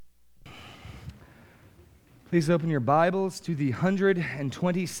Please open your Bibles to the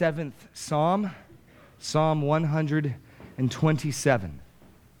 127th Psalm, Psalm 127.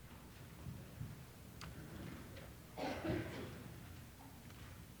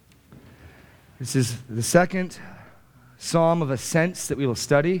 This is the second Psalm of Ascents that we will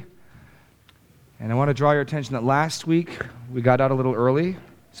study. And I want to draw your attention that last week we got out a little early,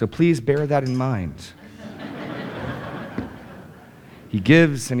 so please bear that in mind. He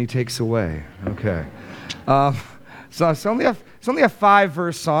gives and he takes away. Okay. So it's only a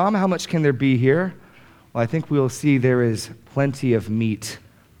 5-verse psalm. How much can there be here? Well, I think we'll see there is plenty of meat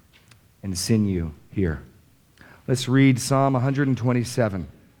and sinew here. Let's read Psalm 127.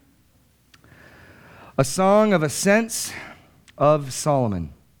 A song of ascents of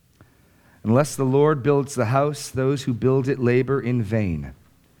Solomon. Unless the Lord builds the house, those who build it labor in vain.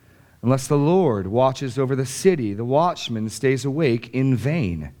 Unless the Lord watches over the city, the watchman stays awake in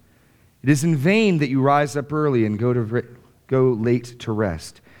vain. It is in vain that you rise up early and go late to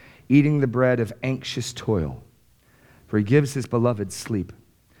rest, eating the bread of anxious toil, for he gives his beloved sleep.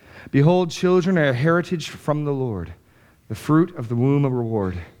 Behold, children are a heritage from the Lord, the fruit of the womb a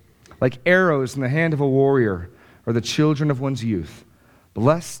reward. Like arrows in the hand of a warrior are the children of one's youth.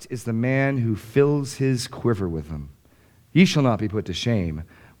 Blessed is the man who fills his quiver with them. He shall not be put to shame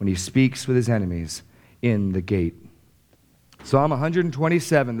when he speaks with his enemies in the gate. Psalm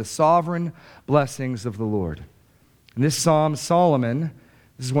 127, the sovereign blessings of the Lord. In this psalm, Solomon,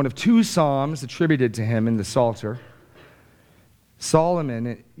 this is one of two psalms attributed to him in the Psalter.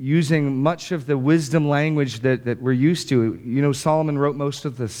 Solomon, using much of the wisdom language that we're used to, Solomon wrote most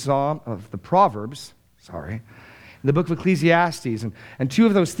of the Proverbs, in the book of Ecclesiastes, and two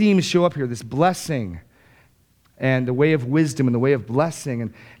of those themes show up here, this blessing and the way of wisdom and the way of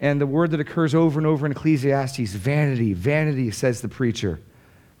blessing, and the word that occurs over and over in Ecclesiastes, vanity. Vanity, says the preacher.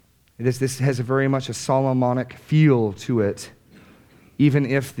 This has very much a Solomonic feel to it, even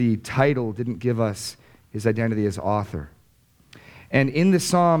if the title didn't give us his identity as author. And in the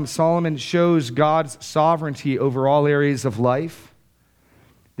psalm, Solomon shows God's sovereignty over all areas of life,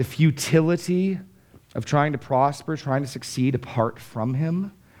 the futility of trying to prosper, trying to succeed apart from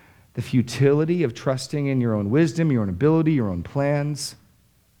him, the futility of trusting in your own wisdom, your own ability, your own plans.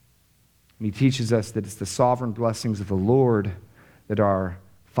 And he teaches us that it's the sovereign blessings of the Lord that are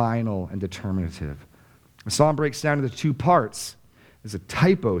final and determinative. The psalm breaks down into two parts. There's a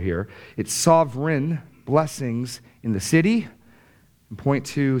typo here. It's sovereign blessings in the city, and point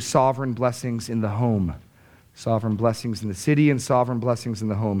to sovereign blessings in the home. Sovereign blessings in the city and sovereign blessings in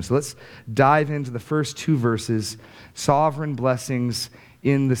the home. So let's dive into the first two verses, sovereign blessings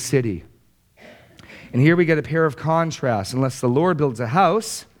in the city. And here we get a pair of contrasts. Unless the Lord builds a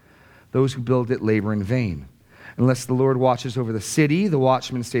house, those who build it labor in vain. Unless the Lord watches over the city, the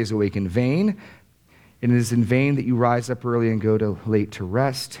watchman stays awake in vain. And it is in vain that you rise up early and go late to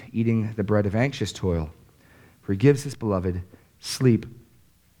rest, eating the bread of anxious toil. For he gives his beloved sleep.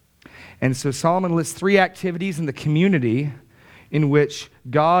 And so Solomon lists three activities in the community in which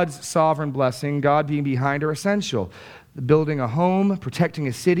God's sovereign blessing, God being behind, are essential. Building a home, protecting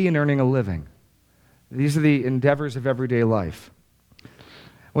a city, and earning a living. These are the endeavors of everyday life.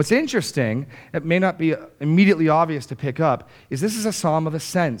 What's interesting, it may not be immediately obvious to pick up, is this is a psalm of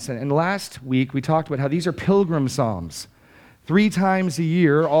ascents. And last week we talked about how these are pilgrim psalms. 3 times a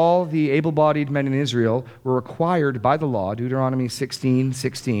year, all the able-bodied men in Israel were required by the law, Deuteronomy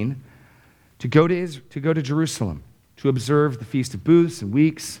 16:16, to go to Jerusalem, to observe the Feast of Booths and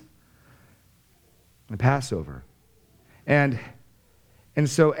Weeks, and the Passover. And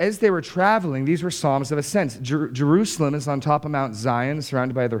so as they were traveling, these were psalms of ascents. Jerusalem is on top of Mount Zion,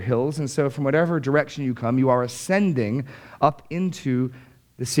 surrounded by other hills. And so from whatever direction you come, you are ascending up into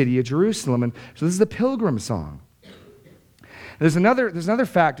the city of Jerusalem. And so this is the pilgrim song. There's another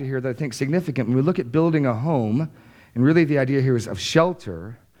factor here that I think is significant. When we look at building a home, and really the idea here is of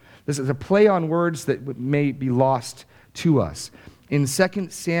shelter, this is a play on words that may be lost to us. In 2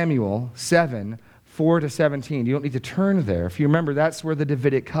 Samuel 7, 4-17. You don't need to turn there. If you remember, that's where the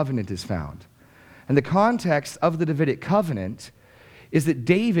Davidic covenant is found. And the context of the Davidic covenant is that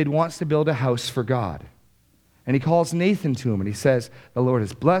David wants to build a house for God. And he calls Nathan to him and he says, the Lord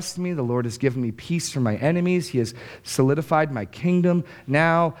has blessed me. The Lord has given me peace from my enemies. He has solidified my kingdom.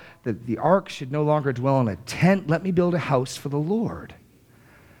 Now that the ark should no longer dwell in a tent, let me build a house for the Lord.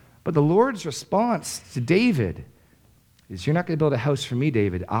 But the Lord's response to David is, you're not going to build a house for me,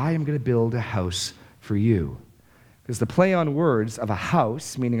 David. I am going to build a house for you. Because the play on words of a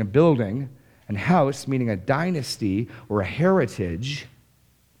house, meaning a building, and house, meaning a dynasty or a heritage,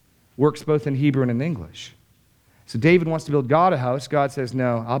 works both in Hebrew and in English. So David wants to build God a house. God says,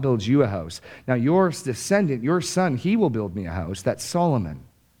 no, I'll build you a house. Now your descendant, your son, he will build me a house. That's Solomon.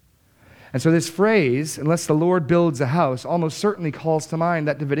 And so this phrase, unless the Lord builds a house, almost certainly calls to mind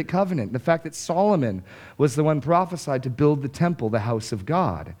that Davidic covenant, the fact that Solomon was the one prophesied to build the temple, the house of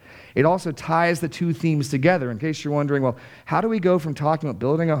God. It also ties the two themes together, in case you're wondering, well, how do we go from talking about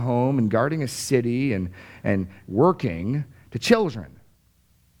building a home and guarding a city and working to children?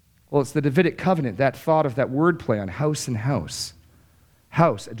 Well, it's the Davidic covenant, that thought of that wordplay on house and house.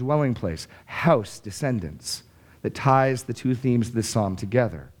 House, a dwelling place. House, descendants, that ties the two themes of this psalm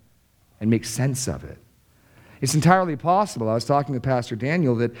together and makes sense of it. It's entirely possible, I was talking to Pastor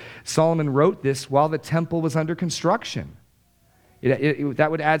Daniel, that Solomon wrote this while the temple was under construction. That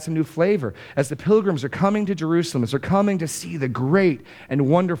would add some new flavor. As the pilgrims are coming to Jerusalem, as they're coming to see the great and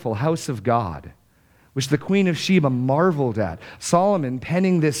wonderful house of God, which the Queen of Sheba marveled at, Solomon,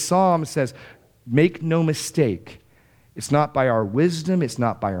 penning this psalm, says, make no mistake. It's not by our wisdom, it's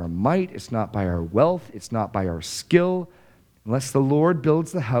not by our might, it's not by our wealth, it's not by our skill. Unless the Lord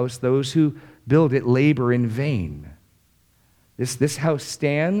builds the house, those who build it labor in vain. This house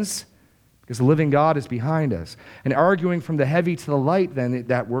stands because the living God is behind us. And arguing from the heavy to the light, then,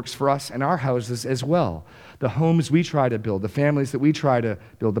 that works for us and our houses as well. The homes we try to build, the families that we try to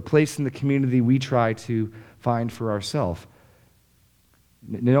build, the place in the community we try to find for ourselves.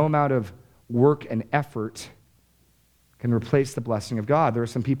 No amount of work and effort can replace the blessing of God. There are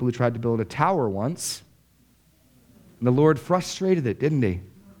some people who tried to build a tower once, and the Lord frustrated it, didn't he?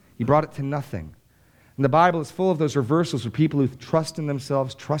 He brought it to nothing. And the Bible is full of those reversals where people who trust in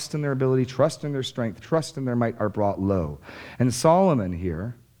themselves, trust in their ability, trust in their strength, trust in their might are brought low. And Solomon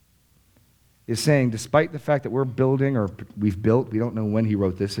here is saying, despite the fact that we're building or we've built, we don't know when he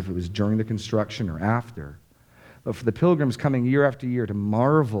wrote this, if it was during the construction or after, but for the pilgrims coming year after year to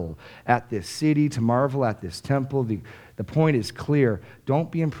marvel at this city, to marvel at this temple, the point is clear.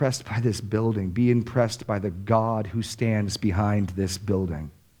 Don't be impressed by this building. Be impressed by the God who stands behind this building.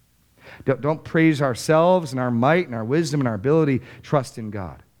 Don't praise ourselves and our might and our wisdom and our ability. Trust in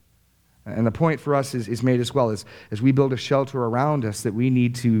God. And the point for us is made as well as we build a shelter around us, that we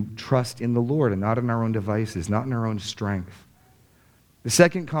need to trust in the Lord and not in our own devices, not in our own strength. The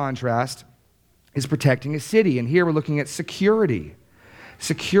second contrast is protecting a city. And here we're looking at security.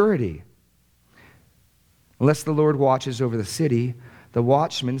 Security. Unless the Lord watches over the city, the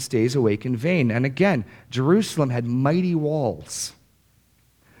watchman stays awake in vain. And again, Jerusalem had mighty walls.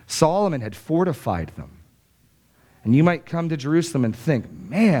 Solomon had fortified them. And you might come to Jerusalem and think,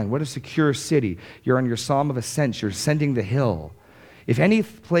 man, what a secure city. You're on your Psalm of Ascent. You're ascending the hill. If any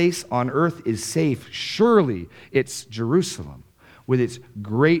place on earth is safe, surely it's Jerusalem with its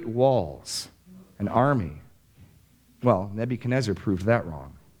great walls, an army. Well, Nebuchadnezzar proved that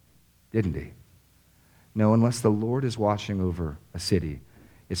wrong, didn't he? No, unless the Lord is watching over a city,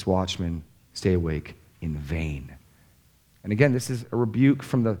 its watchmen stay awake in vain. And again, this is a rebuke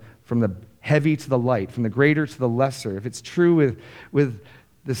from the heavy to the light, from the greater to the lesser. If it's true with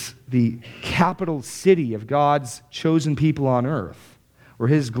the capital city of God's chosen people on earth, where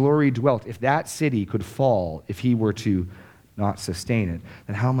his glory dwelt, if that city could fall, if he were to not sustain it,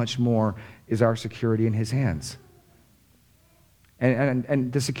 then how much more is our security in his hands?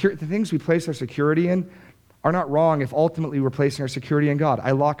 And the things we place our security in are not wrong if ultimately we're placing our security in God.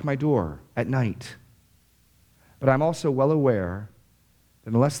 I lock my door at night. But I'm also well aware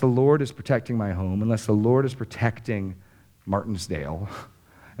that unless the Lord is protecting my home, unless the Lord is protecting Martinsdale,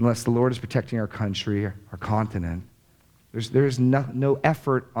 unless the Lord is protecting our country, our continent, there is no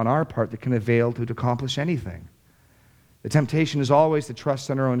effort on our part that can avail to accomplish anything. The temptation is always to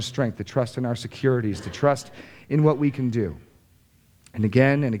trust in our own strength, to trust in our securities, to trust in what we can do. And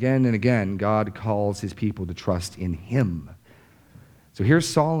again and again and again, God calls his people to trust in him. So here's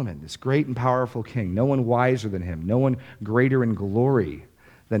Solomon, this great and powerful king, no one wiser than him, no one greater in glory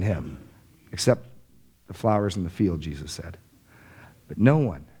than him, except the flowers in the field, Jesus said. But no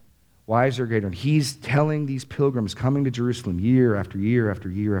one wiser, greater. And he's telling these pilgrims coming to Jerusalem year after year after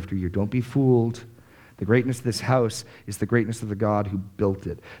year after year, don't be fooled. The greatness of this house is the greatness of the God who built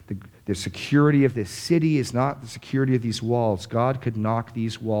it. The security of this city is not the security of these walls. God could knock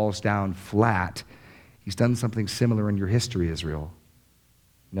these walls down flat. He's done something similar in your history, Israel.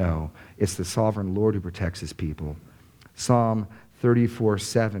 No, it's the sovereign Lord who protects his people. Psalm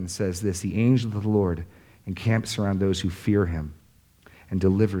 34:7 says this, the angel of the Lord encamps around those who fear him and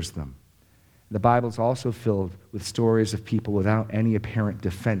delivers them. The Bible is also filled with stories of people without any apparent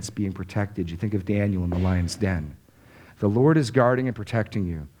defense being protected. You think of Daniel in the lion's den. The Lord is guarding and protecting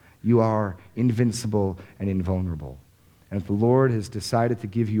you. You are invincible and invulnerable. And if the Lord has decided to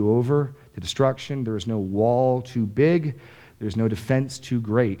give you over to destruction, there is no wall too big, there's no defense too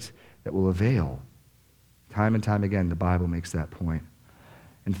great that will avail. Time and time again, the Bible makes that point.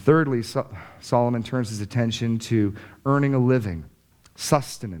 And thirdly, Solomon turns his attention to earning a living,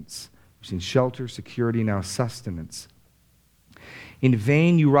 sustenance. We've seen shelter, security, now sustenance. In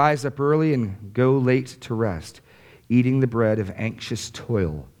vain you rise up early and go late to rest, eating the bread of anxious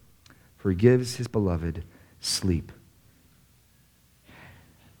toil, for he gives his beloved sleep.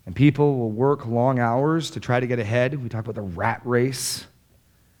 And people will work long hours to try to get ahead. We talk about the rat race.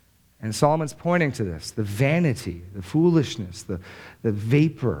 And Solomon's pointing to this, the vanity, the foolishness, the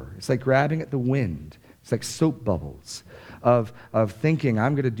vapor. It's like grabbing at the wind. It's like soap bubbles of thinking,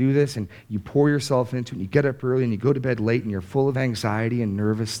 I'm going to do this, and you pour yourself into it, and you get up early, and you go to bed late, and you're full of anxiety and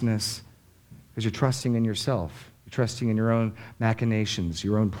nervousness because you're trusting in yourself. You're trusting in your own machinations,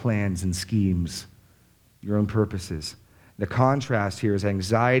 your own plans and schemes, your own purposes. The contrast here is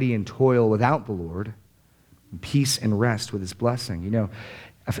anxiety and toil without the Lord, and peace and rest with his blessing. You know,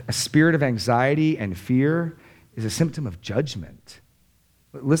 a spirit of anxiety and fear is a symptom of judgment.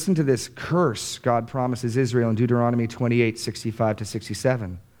 Listen to this curse God promises Israel in Deuteronomy 28, 65 to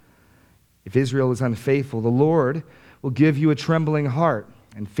 67. If Israel is unfaithful, the Lord will give you a trembling heart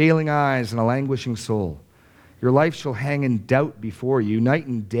and failing eyes and a languishing soul. Your life shall hang in doubt before you. Night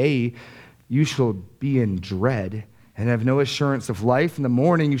and day you shall be in dread and have no assurance of life. In the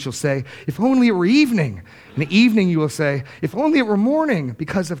morning you shall say, if only it were evening. In the evening you will say, if only it were morning,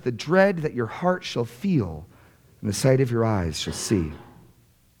 because of the dread that your heart shall feel and the sight of your eyes shall see.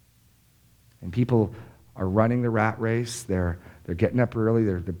 And people are running the rat race. They're getting up early.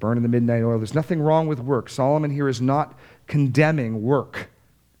 They're burning the midnight oil. There's nothing wrong with work. Solomon here is not condemning work,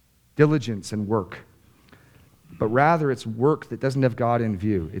 diligence and work. But rather it's work that doesn't have God in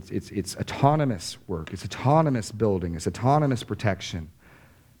view. It's autonomous work. It's autonomous building. It's autonomous protection.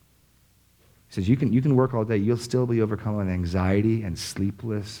 He says you can work all day. You'll still be overcome with anxiety and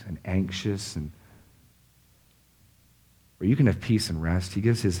sleepless and anxious. Or you can have peace and rest. He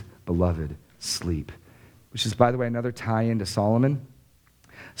gives his beloved sleep, which is, by the way, another tie-in to Solomon.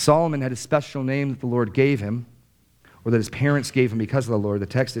 Solomon had a special name that the Lord gave him, or that his parents gave him because of the Lord. The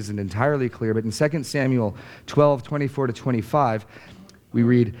text isn't entirely clear, but in 2 Samuel 12, 24 to 25, we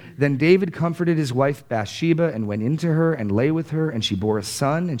read, Then David comforted his wife Bathsheba and went into her and lay with her, and she bore a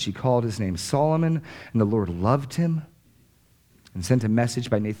son, and she called his name Solomon, and the Lord loved him and sent a message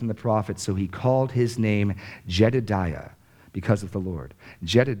by Nathan the prophet, so he called his name Jedediah, because of the Lord.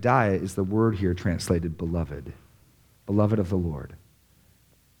 Jedediah is the word here translated beloved, beloved of the Lord.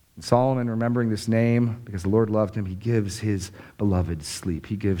 And Solomon, remembering this name, because the Lord loved him, he gives his beloved sleep.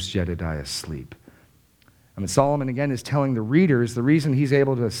 He gives Jedediah sleep. I mean, Solomon, again, is telling the readers the reason he's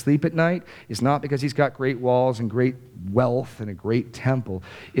able to sleep at night is not because he's got great walls and great wealth and a great temple.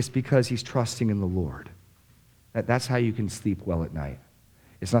 It's because he's trusting in the Lord. That's how you can sleep well at night.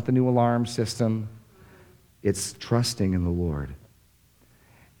 It's not the new alarm system. It's trusting in the Lord.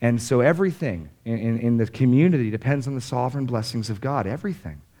 And so everything in the community depends on the sovereign blessings of God.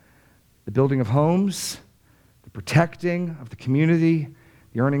 Everything. The building of homes, the protecting of the community,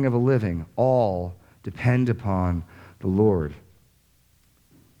 the earning of a living, all depend upon the Lord.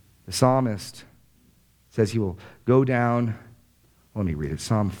 The psalmist says he will go down. Let me read it.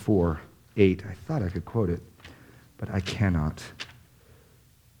 Psalm 4:8. I thought I could quote it, but I cannot.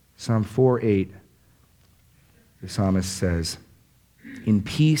 Psalm 4:8. The psalmist says, In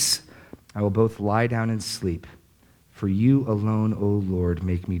peace I will both lie down and sleep, for you alone, O Lord,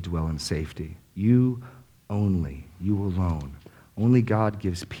 make me dwell in safety. You only, you alone. Only God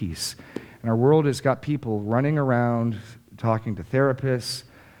gives peace. And our world has got people running around talking to therapists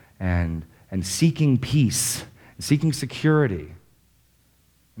and seeking peace, and seeking security.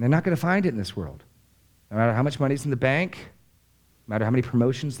 And they're not going to find it in this world. No matter how much money's in the bank, no matter how many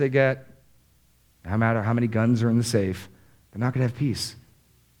promotions they get, no matter how many guns are in the safe, they're not going to have peace.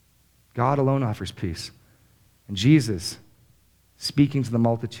 God alone offers peace. And Jesus, speaking to the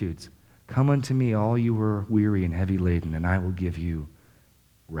multitudes, Come unto me, all you who are weary and heavy laden, and I will give you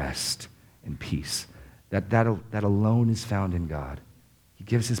rest and peace. That alone is found in God. He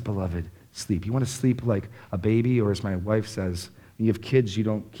gives his beloved sleep. You want to sleep like a baby, or as my wife says, when you have kids, you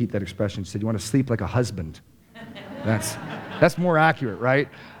don't keep that expression. She said, you want to sleep like a husband. That's more accurate, right?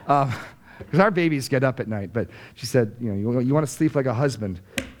 Because our babies get up at night. But she said, you want to sleep like a husband.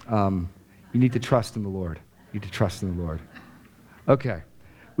 You need to trust in the Lord. You need to trust in the Lord. Okay.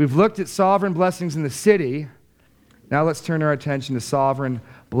 We've looked at sovereign blessings in the city. Now let's turn our attention to sovereign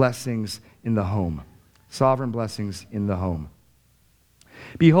blessings in the home. Sovereign blessings in the home.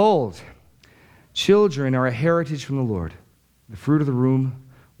 Behold, children are a heritage from the Lord. The fruit of the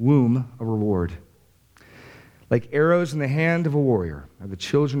womb, a reward. Like arrows in the hand of a warrior are the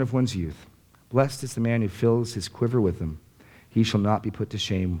children of one's youth. Blessed is the man who fills his quiver with them. He shall not be put to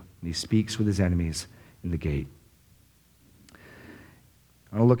shame when he speaks with his enemies in the gate.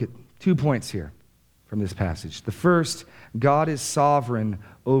 I want to look at 2 points here from this passage. The first, God is sovereign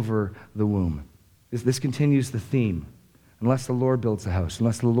over the womb. This continues the theme. Unless the Lord builds a house,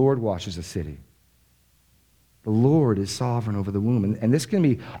 unless the Lord washes a city. The Lord is sovereign over the womb. And this can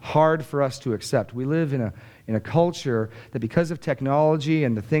be hard for us to accept. We live in a culture that because of technology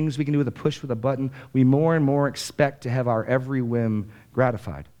and the things we can do with a push with a button, we more and more expect to have our every whim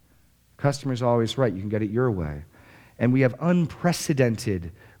gratified. The customer's always right. You can get it your way. And we have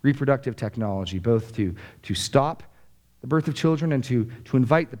unprecedented reproductive technology, both to stop the birth of children and to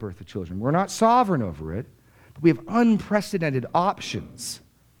invite the birth of children. We're not sovereign over it, but we have unprecedented options.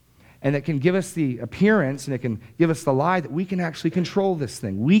 And that can give us the appearance and it can give us the lie that we can actually control this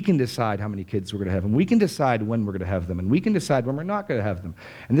thing. We can decide how many kids we're going to have, and we can decide when we're going to have them, and we can decide when we're not going to have them.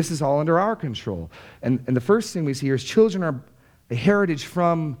 And this is all under our control. And the first thing we see here is children are a heritage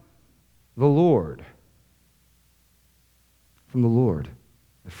from the Lord. From the Lord.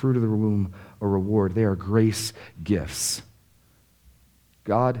 The fruit of the womb, a reward. They are grace gifts.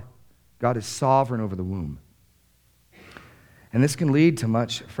 God is sovereign over the womb. And this can lead to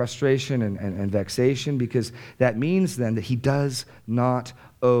much frustration and vexation, because that means then that he does not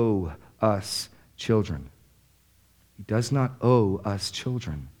owe us children. He does not owe us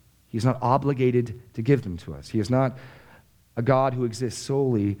children. He's not obligated to give them to us. He is not a God who exists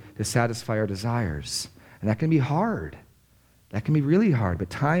solely to satisfy our desires. And that can be hard. That can be really hard. But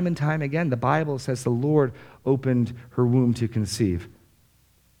time and time again, the Bible says the Lord opened her womb to conceive.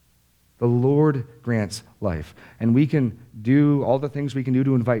 The Lord grants life. And we can do all the things we can do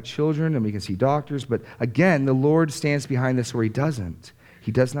to invite children, and we can see doctors, but again, the Lord stands behind this where he doesn't.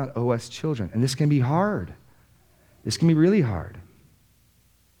 He does not owe us children. And this can be hard. This can be really hard.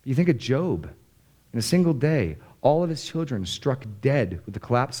 You think of Job. In a single day, all of his children struck dead with the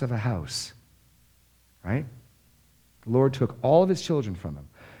collapse of a house. Right? The Lord took all of his children from him.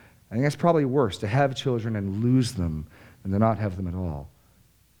 I think that's probably worse, to have children and lose them than to not have them at all.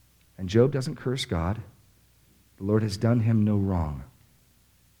 And Job doesn't curse God. The Lord has done him no wrong.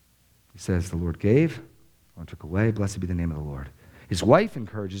 He says, the Lord gave, the Lord took away, blessed be the name of the Lord. His wife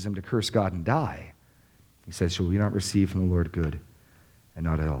encourages him to curse God and die. He says, shall we not receive from the Lord good and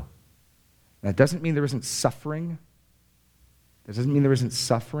not ill? That doesn't mean there isn't suffering. That doesn't mean there isn't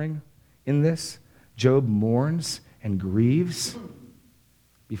suffering in this. Job mourns and grieves.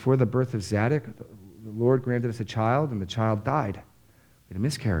 Before the birth of Zadok, the Lord granted us a child, and the child died. We had a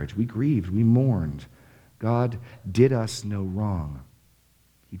miscarriage. We grieved. We mourned. God did us no wrong.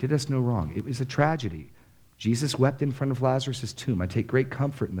 He did us no wrong. It was a tragedy. Jesus wept in front of Lazarus' tomb. I take great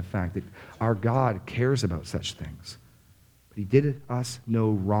comfort in the fact that our God cares about such things. But he did us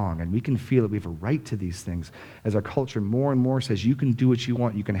no wrong, and we can feel that we have a right to these things as our culture more and more says, you can do what you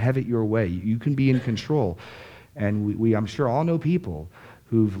want, you can have it your way, you can be in control. And we I'm sure, all know people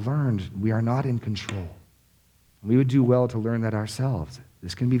who've learned we are not in control. We would do well to learn that ourselves.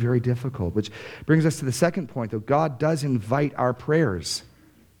 This can be very difficult, which brings us to the second point, though. God does invite our prayers.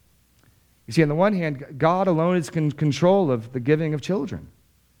 You see, on the one hand, God alone is in control of the giving of children.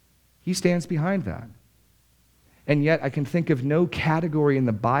 He stands behind that. And yet, I can think of no category in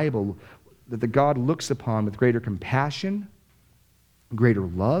the Bible that the God looks upon with greater compassion, greater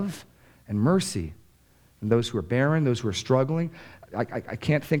love, and mercy than those who are barren, those who are struggling. I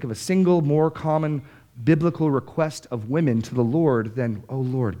can't think of a single more common biblical request of women to the Lord than, oh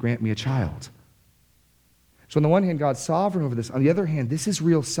Lord, grant me a child. So on the one hand, God's sovereign over this. On the other hand, this is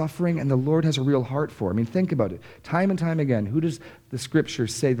real suffering, and the Lord has a real heart for it. I mean, think about it. Time and time again, who does the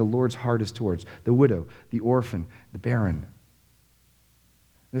Scriptures say the Lord's heart is towards? The widow, the orphan, the barren.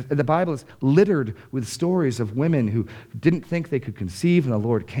 The Bible is littered with stories of women who didn't think they could conceive, and the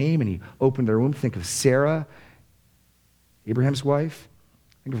Lord came and he opened their womb. Think of Sarah, Abraham's wife.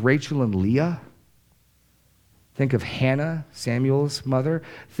 Think of Rachel and Leah. Think of Hannah, Samuel's mother.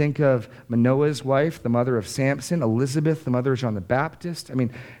 Think of Manoah's wife, the mother of Samson. Elizabeth, the mother of John the Baptist. I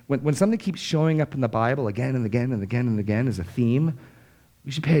mean, when something keeps showing up in the Bible again and again and again and again as a theme,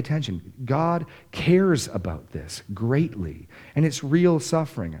 we should pay attention. God cares about this greatly, and it's real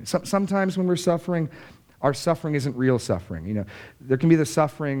suffering. Sometimes when we're suffering, our suffering isn't real suffering. You know, there can be the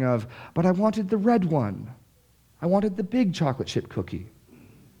suffering of, but I wanted the red one. I wanted the big chocolate chip cookie.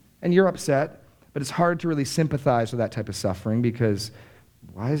 And you're upset, but it's hard to really sympathize with that type of suffering because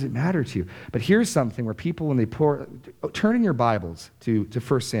why does it matter to you? But here's something where people, when they turn in your Bibles to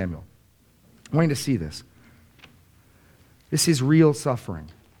 1 Samuel. I want you to see this. This is real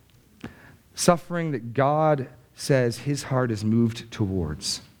suffering. Suffering that God says his heart is moved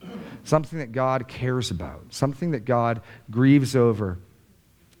towards. Something that God cares about. Something that God grieves over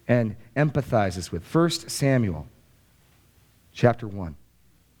and empathizes with. 1 Samuel chapter 1.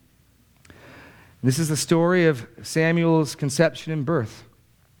 This is the story of Samuel's conception and birth.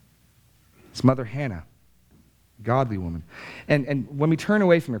 His mother Hannah, a godly woman. And when we turn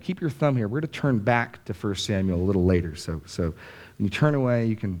away from her, keep your thumb here. We're going to turn back to 1 Samuel a little later. So when you turn away,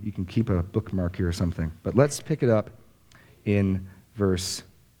 you can keep a bookmark here or something. But let's pick it up in let's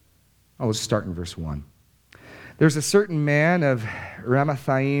start in verse 1. There's a certain man of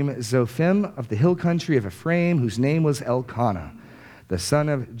Ramathaim Zophim of the hill country of Ephraim, whose name was Elkanah, the son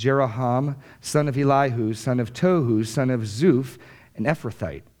of Jeroham, son of Elihu, son of Tohu, son of Zuph, an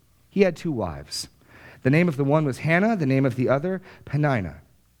Ephrathite. He had 2 wives. The name of the one was Hannah, the name of the other Peninnah.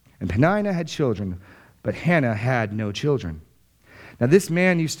 And Peninnah had children, but Hannah had no children. Now this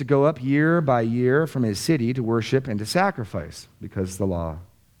man used to go up year by year from his city to worship and to sacrifice, because the law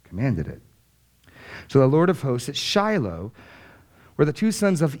commanded it. So the Lord of hosts at Shiloh, where the 2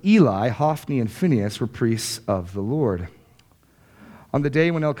 sons of Eli, Hophni and Phinehas, were priests of the Lord. On the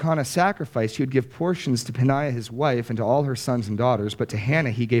day when Elkanah sacrificed, he would give portions to Peninnah his wife and to all her sons and daughters, but to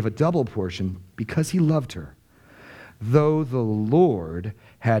Hannah he gave a double portion because he loved her, though the Lord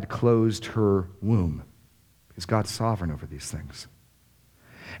had closed her womb, because God's sovereign over these things.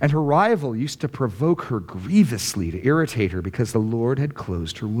 And her rival used to provoke her grievously to irritate her because the Lord had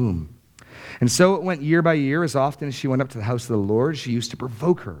closed her womb. And so it went year by year. As often as she went up to the house of the Lord, she used to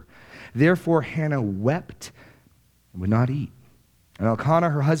provoke her. Therefore Hannah wept and would not eat. And Elkanah,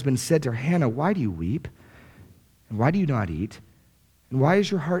 her husband, said to her, Hannah, why do you weep? And why do you not eat? And why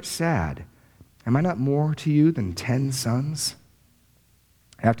is your heart sad? Am I not more to you than 10 sons?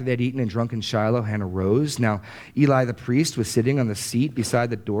 After they had eaten and drunk in Shiloh, Hannah rose. Now Eli the priest was sitting on the seat beside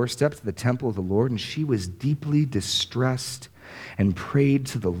the doorsteps of the temple of the Lord, and she was deeply distressed and prayed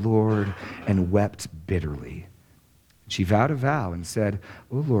to the Lord and wept bitterly. She vowed a vow and said,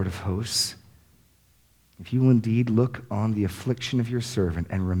 O Lord of hosts, if you will indeed look on the affliction of your servant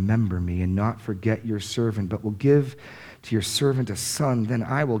and remember me and not forget your servant, but will give to your servant a son, then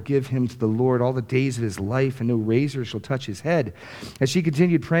I will give him to the Lord all the days of his life, and no razor shall touch his head. As she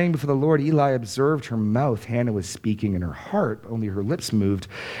continued praying before the Lord, Eli observed her mouth. Hannah was speaking in her heart, only her lips moved,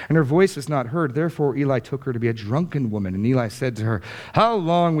 and her voice was not heard. Therefore Eli took her to be a drunken woman, and Eli said to her, How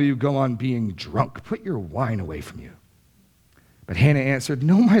long will you go on being drunk? Put your wine away from you. But Hannah answered,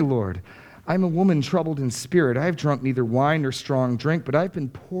 No, my Lord, I'm a woman troubled in spirit. I have drunk neither wine nor strong drink, but I've been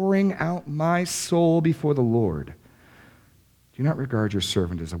pouring out my soul before the Lord. Do not regard your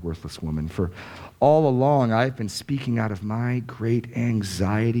servant as a worthless woman, for all along I've been speaking out of my great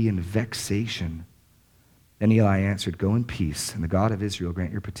anxiety and vexation. Then Eli answered, Go in peace, and the God of Israel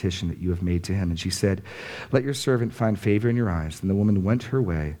grant your petition that you have made to him. And she said, Let your servant find favor in your eyes. And the woman went her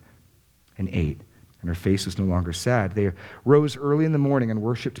way and ate, and her face was no longer sad. They rose early in the morning and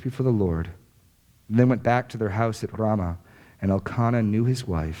worshipped before the Lord. And then went back to their house at Ramah, and Elkanah knew his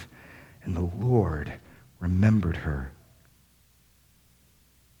wife, and the Lord remembered her.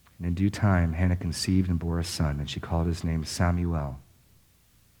 And in due time, Hannah conceived and bore a son, and she called his name Samuel.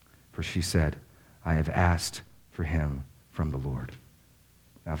 For she said, I have asked for him from the Lord.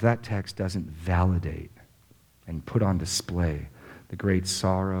 Now, if that text doesn't validate and put on display the great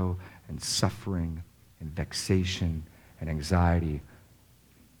sorrow and suffering and vexation and anxiety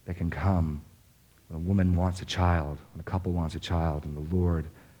that can come when a woman wants a child, when a couple wants a child, and the Lord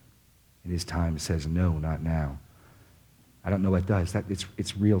in his time says, no, not now. I don't know what does.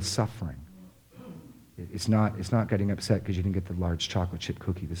 It's real suffering. It's not getting upset because you didn't get the large chocolate chip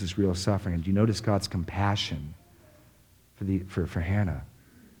cookie. This is real suffering. And do you notice God's compassion for Hannah?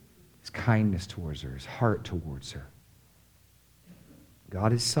 His kindness towards her, his heart towards her.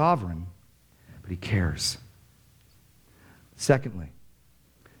 God is sovereign, but he cares. Secondly,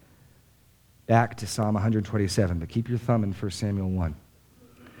 back to Psalm 127, but keep your thumb in 1 Samuel 1.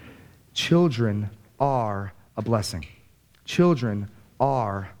 Children are a blessing. Children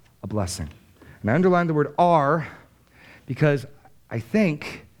are a blessing. And I underline the word are because I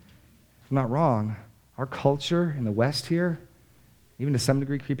think, if I'm not wrong, our culture in the West here, even to some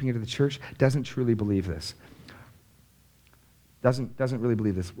degree creeping into the church, doesn't truly believe this. Doesn't really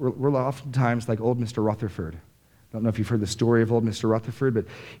believe this. We're oftentimes like old Mr. Rutherford. I don't know if you've heard the story of old Mr. Rutherford, but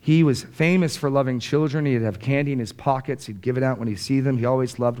he was famous for loving children. He'd have candy in his pockets. He'd give it out when he'd see them. He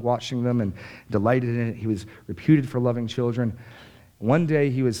always loved watching them and delighted in it. He was reputed for loving children. One day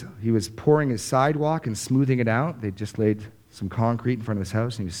he was pouring his sidewalk and smoothing it out. They just laid some concrete in front of his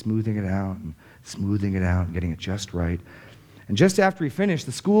house, and he was smoothing it out and getting it just right. And just after he finished,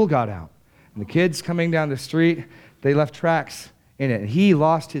 the school got out. And the kids coming down the street, they left tracks in it. And he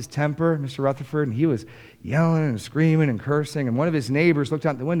lost his temper, Mr. Rutherford, and he was yelling and screaming and cursing. And one of his neighbors looked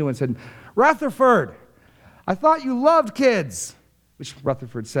out the window and said, "Rutherford, I thought you loved kids." Which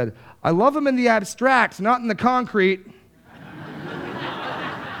Rutherford said, "I love them in the abstract, not in the concrete."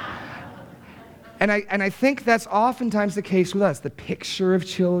 And I think that's oftentimes the case with us. The picture of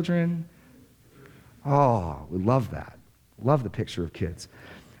children. Oh, we love that. Love the picture of kids.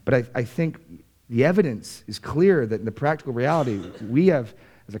 But I think the evidence is clear that in the practical reality, we have,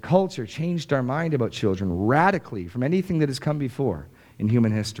 as a culture, changed our mind about children radically from anything that has come before in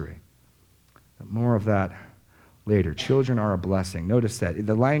human history. But more of that later. Children are a blessing. Notice that.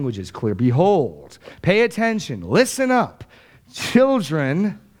 The language is clear. Behold, pay attention, listen up.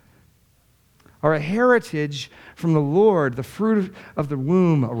 Children are a heritage from the Lord, the fruit of the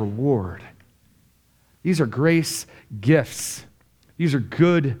womb, a reward. These are grace gifts. These are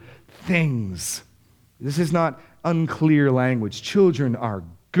good things. This is not unclear language. Children are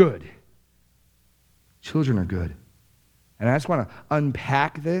good. Children are good. And I just want to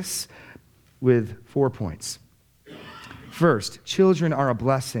unpack this with 4 points. First, children are a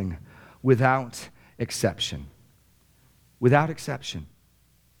blessing without exception. Without exception.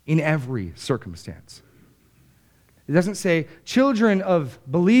 In every circumstance. It doesn't say children of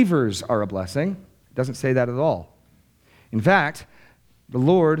believers are a blessing. It doesn't say that at all. In fact, the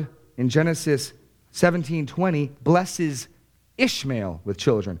Lord in Genesis 17:20 blesses Ishmael with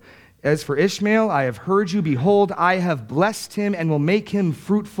children. As for Ishmael, I have heard you. Behold, I have blessed him and will make him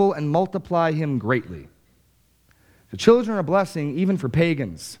fruitful and multiply him greatly. So children are a blessing even for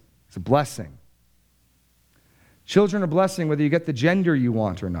pagans. It's a blessing. Children are a blessing whether you get the gender you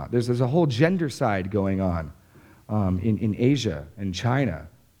want or not. There's a whole gender side going on in Asia and China.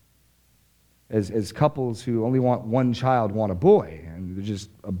 As couples who only want one child want a boy, and they're just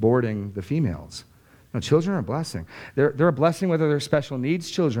aborting the females. No, children are a blessing. They're a blessing whether they're special needs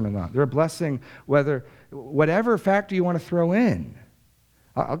children or not. They're a blessing whether, whatever factor you want to throw in.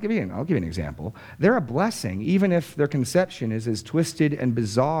 I'll give you an example. They're a blessing even if their conception is as twisted and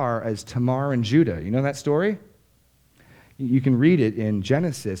bizarre as Tamar and Judah. You know that story? You can read it in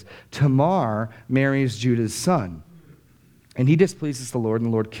Genesis. Tamar marries Judah's son, and he displeases the Lord, and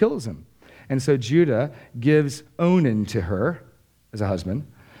the Lord kills him. And so Judah gives Onan to her as a husband,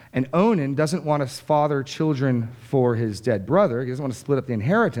 and Onan doesn't want to father children for his dead brother. He doesn't want to split up the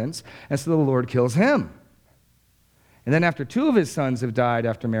inheritance, and so the Lord kills him. And then after 2 of his sons have died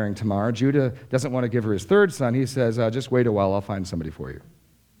after marrying Tamar, Judah doesn't want to give her his 3rd son. He says, just wait a while, I'll find somebody for you.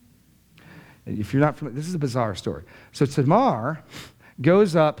 If you're not familiar, this is a bizarre story. So Tamar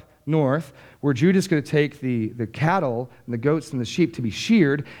goes up north where Judah's going to take the cattle and the goats and the sheep to be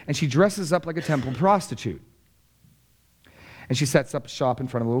sheared, and she dresses up like a temple prostitute. And she sets up shop in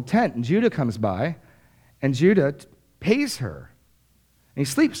front of a little tent, and Judah comes by, and Judah pays her, and he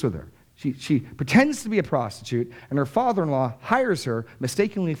sleeps with her. She pretends to be a prostitute, and her father-in-law hires her,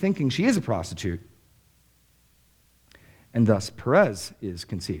 mistakenly thinking she is a prostitute. And thus Perez is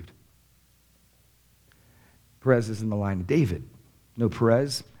conceived. Perez is in the line of David. No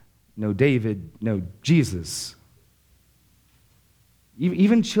Perez, no David, no Jesus.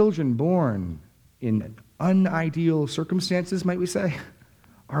 Even children born in unideal circumstances, might we say,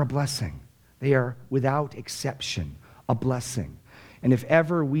 are a blessing. They are, without exception, a blessing. And if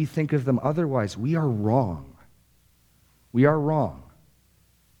ever we think of them otherwise, we are wrong. We are wrong.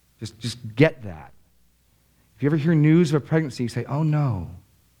 Just get that. If you ever hear news of a pregnancy, you say, oh no.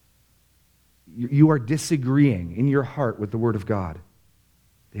 You are disagreeing in your heart with the Word of God.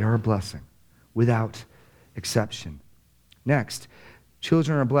 They are a blessing, without exception. Next,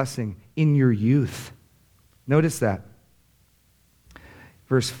 children are a blessing in your youth. Notice that.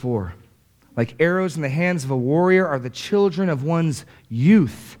 Verse 4. Like arrows in the hands of a warrior are the children of one's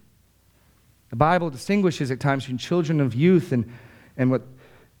youth. The Bible distinguishes at times between children of youth and what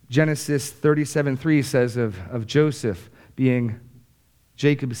Genesis 37:3 says of Joseph being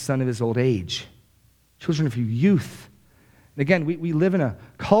Jacob's son of his old age. Children of your youth. And again, we live in a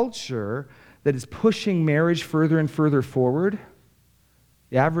culture that is pushing marriage further and further forward.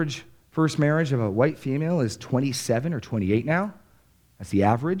 The average first marriage of a white female is 27 or 28 now. That's the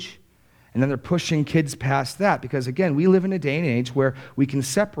average. And then they're pushing kids past that because, again, we live in a day and age where we can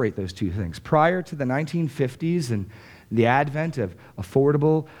separate those two things. Prior to the 1950s and the advent of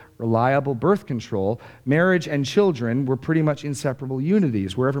affordable reliable birth control, marriage and children were pretty much inseparable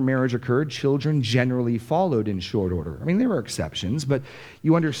unities. Wherever marriage occurred, children generally followed in short order. I mean, there were exceptions, but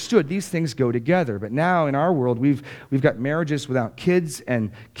you understood these things go together. But now in our world, we've got marriages without kids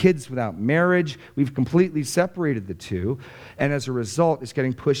and kids without marriage. We've completely separated the two. And as a result, it's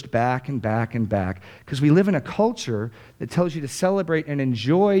getting pushed back and back and back because we live in a culture that tells you to celebrate and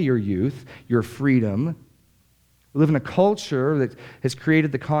enjoy your youth, your freedom. We live in a culture that has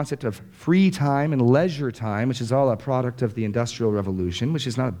created the concept of free time and leisure time, which is all a product of the Industrial Revolution, which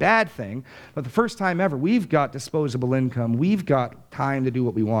is not a bad thing. But the first time ever, we've got disposable income. We've got time to do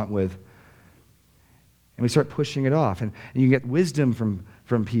what we want with. And we start pushing it off. And you get wisdom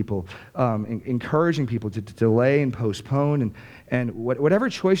from people, encouraging people to delay and postpone. And whatever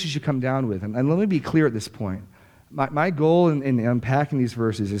choices you come down with. And let me be clear at this point. My goal in unpacking these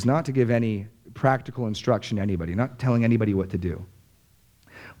verses is not to give any practical instruction to anybody, not telling anybody what to do.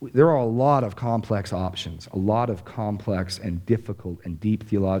 There are a lot of complex options, a lot of complex and difficult and deep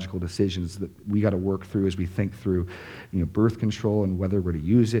theological decisions that we got to work through as we think through, birth control and whether we're to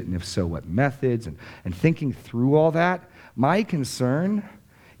use it, and if so, what methods, and thinking through all that. My concern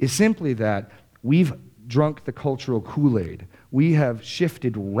is simply that we've drunk the cultural Kool-Aid. We have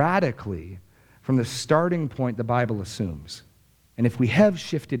shifted radically from the starting point the Bible assumes. And if we have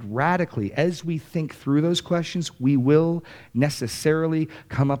shifted radically as we think through those questions, we will necessarily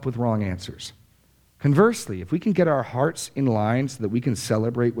come up with wrong answers. Conversely, if we can get our hearts in line so that we can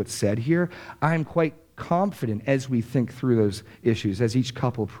celebrate what's said here, I'm quite confident as we think through those issues, as each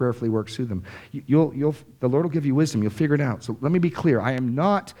couple prayerfully works through them, the Lord will give you wisdom. You'll figure it out. So let me be clear. I am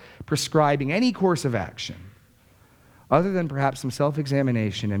not prescribing any course of action other than perhaps some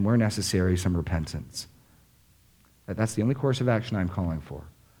self-examination and, where necessary, some repentance. That's the only course of action I'm calling for.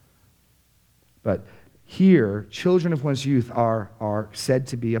 But here, children of one's youth are said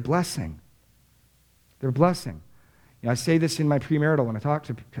to be a blessing. They're a blessing. I say this in my premarital when I talk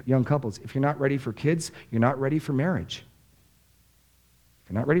to young couples. If you're not ready for kids, you're not ready for marriage. If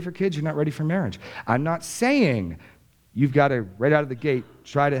you're not ready for kids, you're not ready for marriage. I'm not saying you've got to, right out of the gate,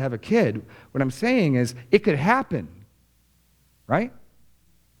 try to have a kid. What I'm saying is it could happen, right?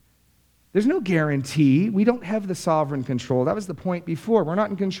 There's no guarantee. We don't have the sovereign control. That was the point before. We're not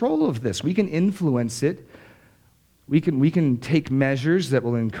in control of this. We can influence it. We can take measures that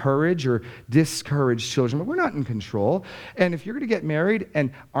will encourage or discourage children, but we're not in control. And if you're going to get married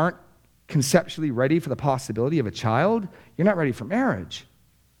and aren't conceptually ready for the possibility of a child, you're not ready for marriage.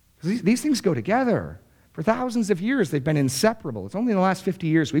 These things go together. For thousands of years, they've been inseparable. It's only in the last 50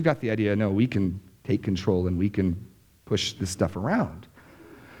 years we've got the idea, no, we can take control and we can push this stuff around.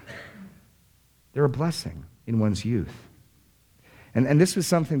 They're a blessing in one's youth. And this was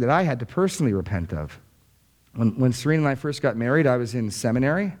something that I had to personally repent of. When Serena and I first got married, I was in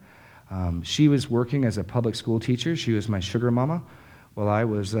seminary. She was working as a public school teacher. She was my sugar mama while I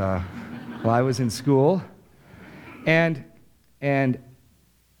was in school. And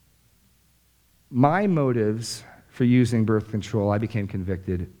my motives for using birth control, I became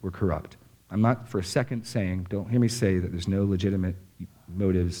convicted, were corrupt. I'm not for a second saying, don't hear me say that there's no legitimate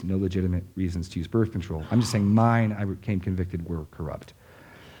motives, no legitimate reasons to use birth control. I'm just saying mine, I became convicted, were corrupt.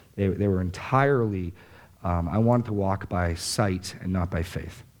 They were entirely, I wanted to walk by sight and not by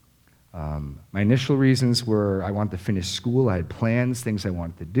faith. My initial reasons were I wanted to finish school. I had plans, things I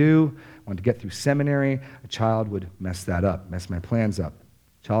wanted to do. I wanted to get through seminary. A child would mess that up, mess my plans up.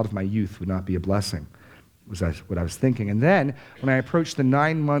 A child of my youth would not be a blessing, was what I was thinking. And then when I approached the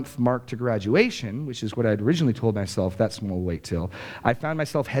 9-month mark to graduation, which is what I had originally told myself, that's when we'll wait till, I found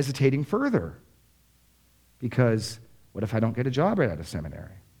myself hesitating further. Because what if I don't get a job right out of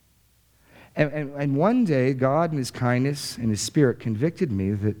seminary? And one day, God in His kindness and His Spirit convicted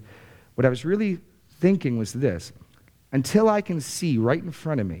me that what I was really thinking was this: until I can see right in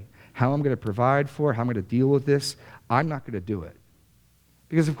front of me how I'm going to provide for, how I'm going to deal with this, I'm not going to do it.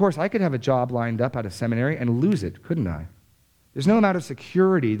 Because, of course, I could have a job lined up out of seminary and lose it, couldn't I? There's no amount of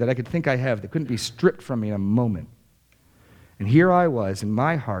security that I could think I have that couldn't be stripped from me in a moment. And here I was, in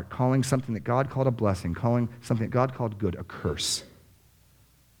my heart, calling something that God called a blessing, calling something that God called good a curse.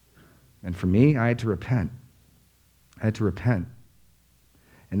 And for me, I had to repent. I had to repent.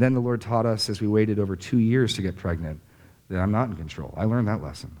 And then the Lord taught us, as we waited over 2 years to get pregnant, that I'm not in control. I learned that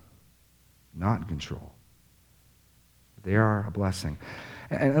lesson. Not in control. They are a blessing.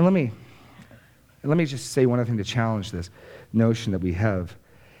 And let me just say one other thing to challenge this notion that we have.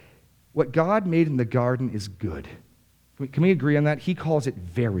 What God made in the garden is good. Can we agree on that? He calls it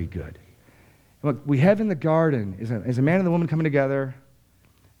very good. And what we have in the garden is a man and a woman coming together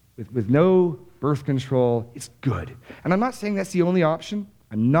with no birth control. It's good. And I'm not saying that's the only option.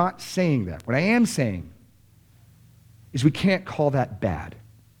 I'm not saying that. What I am saying is we can't call that bad.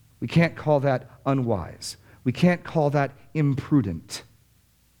 We can't call that unwise. We can't call that imprudent.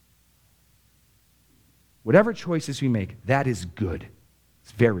 Whatever choices we make, that is good.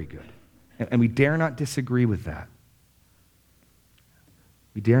 It's very good. And we dare not disagree with that.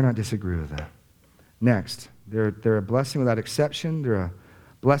 We dare not disagree with that. Next, they're a blessing without exception. They're a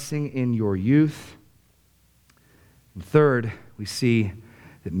blessing in your youth. And third, we see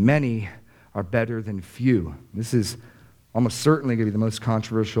that many are better than few. This is almost certainly going to be the most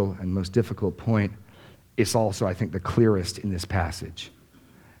controversial and most difficult point. It's also, I think, the clearest in this passage.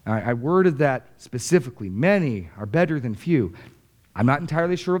 I worded that specifically. Many are better than few. I'm not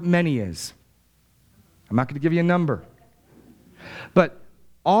entirely sure what many is. I'm not going to give you a number. But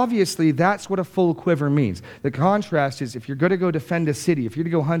obviously, that's what a full quiver means. The contrast is if you're going to go defend a city, if you're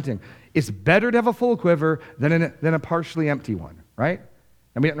going to go hunting, it's better to have a full quiver than a partially empty one, right?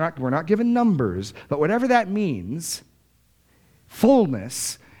 I mean, we're not given numbers, but whatever that means,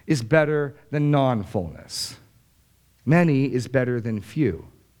 fullness is better than non-fullness. Many is better than few.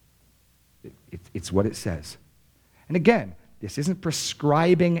 It's what it says. And again, this isn't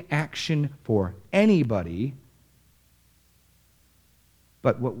prescribing action for anybody,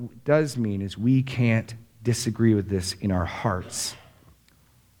 but what it does mean is we can't disagree with this in our hearts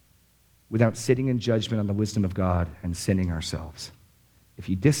without sitting in judgment on the wisdom of God and sinning ourselves. If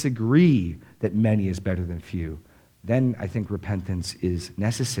you disagree that many is better than few, then I think repentance is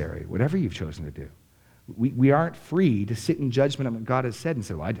necessary, whatever you've chosen to do. We aren't free to sit in judgment on what God has said and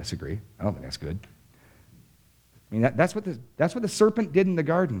say, well, I disagree. I don't think that's good. I mean, that's what the serpent did in the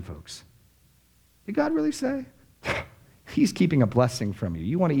garden, folks. Did God really say? He's keeping a blessing from you.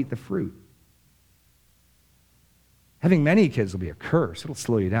 You want to eat the fruit. Having many kids will be a curse. It'll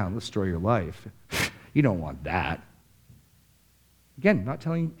slow you down. It'll destroy your life. You don't want that. Again, not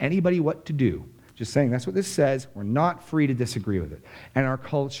telling anybody what to do. Just saying that's what this says. We're not free to disagree with it. And our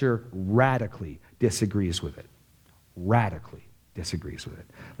culture radically disagrees with it. Radically disagrees with it.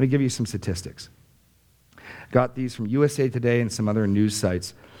 Let me give you some statistics. Got these from USA Today and some other news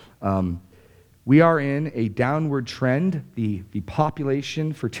sites. We are in a downward trend. The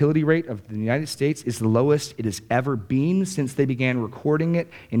population fertility rate of the United States is the lowest it has ever been since they began recording it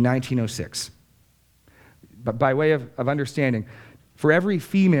in 1906. But by way of understanding, for every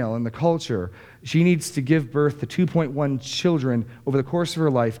female in the culture, she needs to give birth to 2.1 children over the course of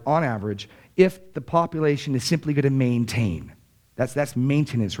her life, on average, if the population is simply going to maintain. That's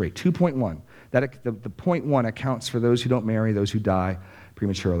maintenance rate, 2.1. The 0.1 accounts for those who don't marry, those who die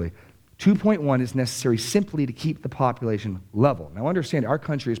prematurely. 2.1 is necessary simply to keep the population level. Now understand, our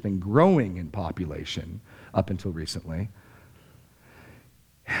country has been growing in population up until recently.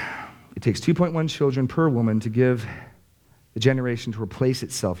 It takes 2.1 children per woman to give the generation to replace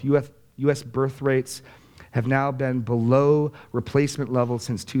itself. U.S. birth rates have now been below replacement levels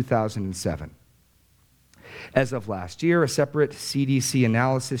since 2007. As of last year, a separate CDC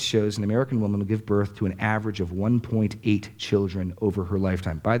analysis shows an American woman will give birth to an average of 1.8 children over her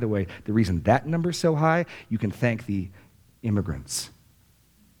lifetime. By the way, the reason that number is so high, you can thank the immigrants,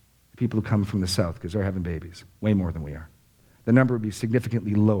 the people who come from the South, because they're having babies, way more than we are. The number would be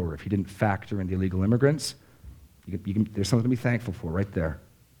significantly lower if you didn't factor in the illegal immigrants. There's something to be thankful for right there.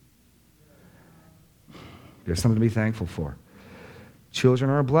 There's something to be thankful for.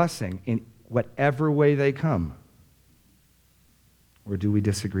 Children are a blessing in whatever way they come. Or do we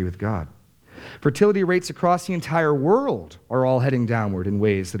disagree with God? Fertility rates across the entire world are all heading downward in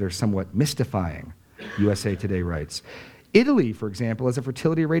ways that are somewhat mystifying, USA Today writes. Italy, for example, has a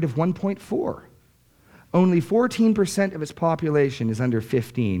fertility rate of 1.4. Only 14% of its population is under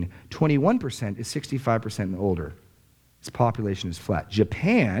 15. 21% is 65% and older. Its population is flat.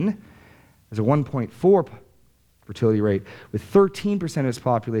 Japan has a 1.4 fertility rate with 13% of its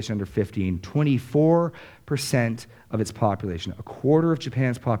population under 15, 24% of its population, a quarter of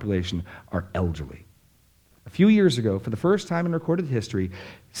Japan's population, are elderly. A few years ago, for the first time in recorded history,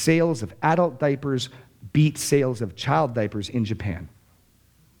 sales of adult diapers beat sales of child diapers in Japan.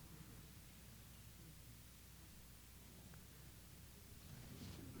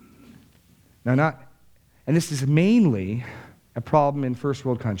 And this is mainly a problem in first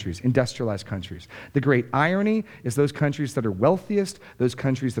world countries, industrialized countries. The great irony is those countries that are wealthiest, those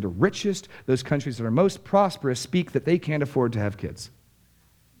countries that are richest, those countries that are most prosperous speak that they can't afford to have kids.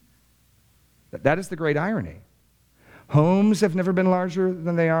 That is the great irony. Homes have never been larger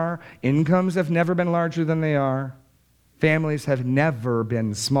than they are. Incomes have never been larger than they are. Families have never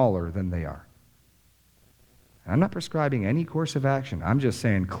been smaller than they are. I'm not prescribing any course of action. I'm just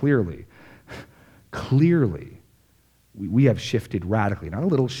saying clearly, we have shifted radically. Not a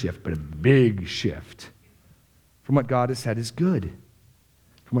little shift, but a big shift from what God has said is good.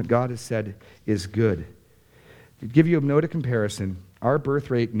 From what God has said is good. To give you a note of comparison, our birth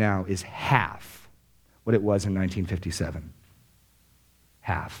rate now is half what it was in 1957.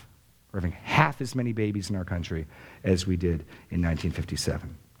 Half. We're having half as many babies in our country as we did in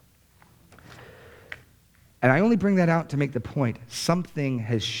 1957. And I only bring that out to make the point, something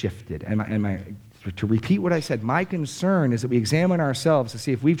has shifted. To repeat what I said, my concern is that we examine ourselves to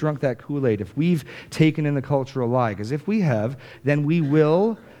see if we've drunk that Kool-Aid, if we've taken in the cultural lie. Because if we have, then we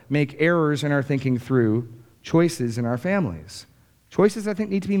will make errors in our thinking through choices in our families. Choices, I think,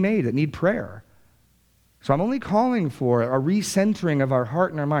 need to be made that need prayer. So I'm only calling for a recentering of our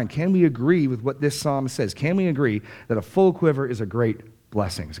heart and our mind. Can we agree with what this psalm says? Can we agree that a full quiver is a great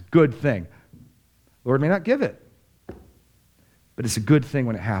blessing? It's a good thing. The Lord may not give it, but it's a good thing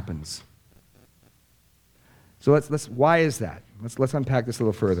when it happens. So why is that? Let's unpack this a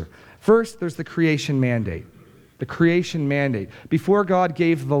little further. First, there's the creation mandate. The creation mandate. Before God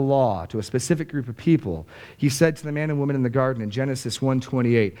gave the law to a specific group of people, he said to the man and woman in the garden in Genesis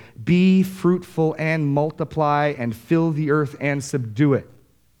 1:28, "Be fruitful and multiply and fill the earth and subdue it."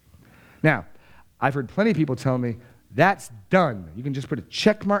 Now, I've heard plenty of people tell me, that's done. You can just put a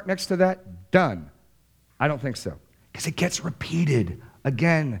check mark next to that, done. I don't think so. Because it gets repeated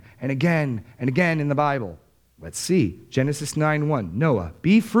again and again and again in the Bible. Let's see. Genesis 9:1. Noah,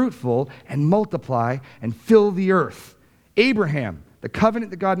 be fruitful and multiply and fill the earth. Abraham, the covenant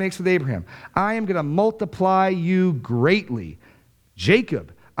that God makes with Abraham. I am going to multiply you greatly.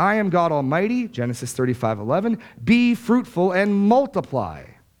 Jacob, I am God Almighty. Genesis 35:11. Be fruitful and multiply.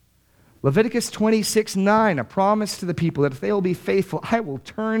 Leviticus 26:9, a promise to the people that if they will be faithful, I will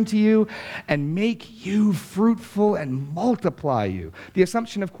turn to you and make you fruitful and multiply you. The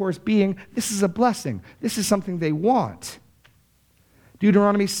assumption, of course, being this is a blessing. This is something they want.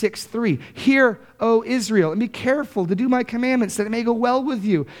 Deuteronomy 6:3, hear, O Israel, and be careful to do my commandments that it may go well with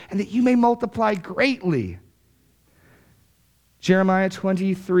you and that you may multiply greatly. Jeremiah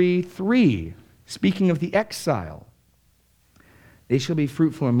 23:3, speaking of the exile. They shall be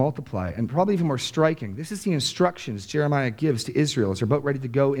fruitful and multiply. And probably even more striking, this is the instructions Jeremiah gives to Israel as they're about ready to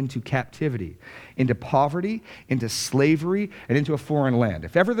go into captivity, into poverty, into slavery, and into a foreign land.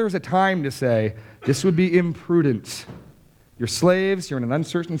 If ever there was a time to say, this would be imprudent. You're slaves, you're in an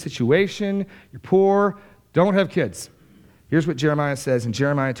uncertain situation, you're poor, don't have kids. Here's what Jeremiah says in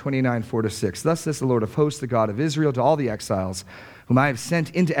Jeremiah 29:4-6. Thus says the Lord of hosts, the God of Israel, to all the exiles, whom I have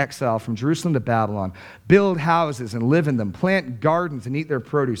sent into exile from Jerusalem to Babylon. Build houses and live in them. Plant gardens and eat their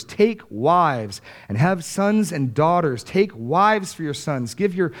produce. Take wives and have sons and daughters. Take wives for your sons.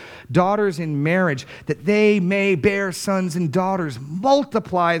 Give your daughters in marriage that they may bear sons and daughters.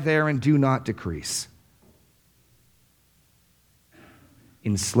 Multiply there and do not decrease.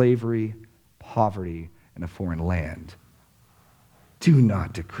 In slavery, poverty, and a foreign land. Do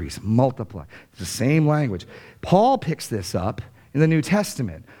not decrease. Multiply. It's the same language. Paul picks this up in the New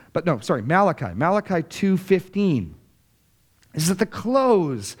Testament. Malachi. Malachi 2:15. This is at the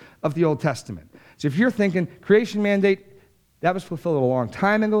close of the Old Testament. So if you're thinking, creation mandate, that was fulfilled a long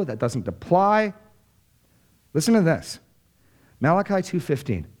time ago, that doesn't apply, listen to this. Malachi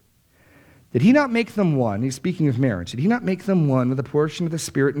 2:15. Did he not make them one? He's speaking of marriage. Did he not make them one with a portion of the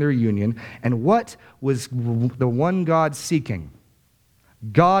Spirit in their union? And what was the one God seeking?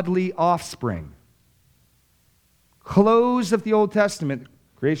 Godly offspring. Close of the Old Testament,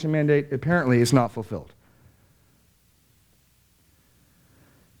 creation mandate apparently is not fulfilled.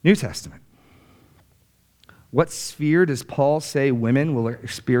 New Testament. What sphere does Paul say women will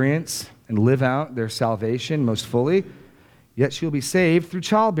experience and live out their salvation most fully? Yet she'll be saved through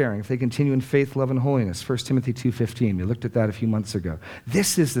childbearing if they continue in faith, love, and holiness. 1 Timothy 2:15. We looked at that a few months ago.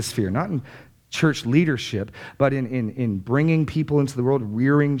 This is the sphere, not in church leadership, but in bringing people into the world,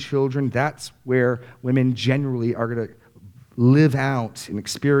 rearing children. That's where women generally are going to live out and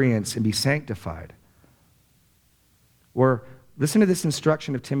experience and be sanctified. Or listen to this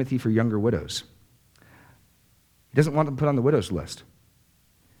instruction of Timothy for younger widows. He doesn't want them put on the widows list.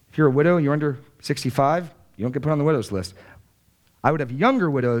 If you're a widow and you're under 65, you don't get put on the widows list. I would have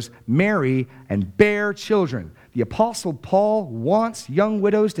younger widows marry and bear children. The Apostle Paul wants young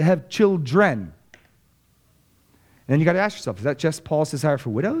widows to have children. And then you got to ask yourself, is that just Paul's desire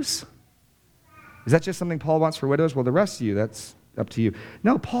for widows? Is that just something Paul wants for widows? Well, the rest of you, that's up to you.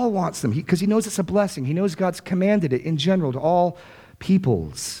 No, Paul wants them because he knows it's a blessing. He knows God's commanded it in general to all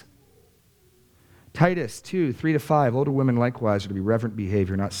peoples. Titus 2:3-5, older women likewise are to be reverent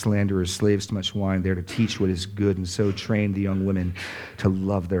behavior, not slanderers, slaves to much wine. They are to teach what is good, and so train the young women to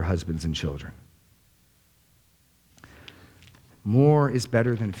love their husbands and children. more is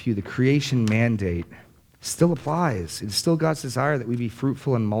better than few. The creation mandate still applies. It's still God's desire that we be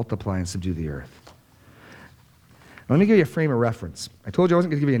fruitful and multiply and subdue the earth. Let me give you a frame of reference. I told you I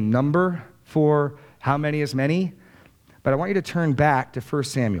wasn't going to give you a number for how many is many, but I want you to turn back to 1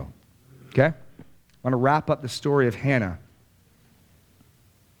 Samuel, okay? I want to wrap up the story of Hannah.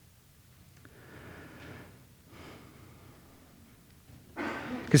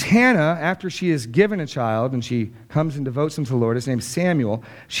 Because Hannah, after she is given a child and she comes and devotes him to the Lord, his name's Samuel,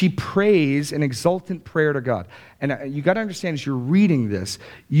 she prays an exultant prayer to God. And you got to understand, as you're reading this,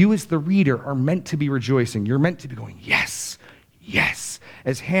 you as the reader are meant to be rejoicing. You're meant to be going, yes, yes,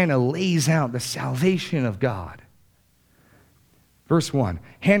 as Hannah lays out the salvation of God. Verse 1,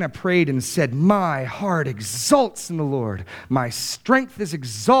 Hannah prayed and said, my heart exults in the Lord. My strength is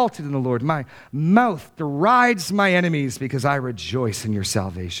exalted in the Lord. My mouth derides my enemies because I rejoice in your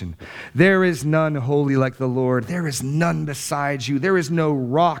salvation. There is none holy like the Lord. There is none beside you. There is no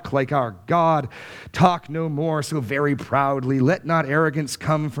rock like our God. Talk no more so very proudly. Let not arrogance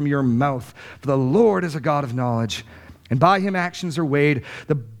come from your mouth. For the Lord is a God of knowledge, and by him actions are weighed.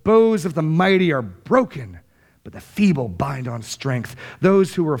 The bows of the mighty are broken, but the feeble bind on strength.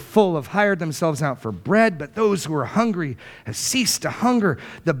 Those who were full have hired themselves out for bread, but those who are hungry have ceased to hunger.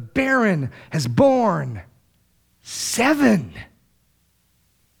 The barren has borne 7.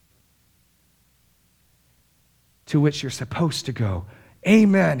 To which you're supposed to go,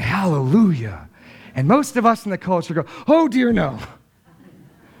 amen, hallelujah. And most of us in the culture go, oh dear no.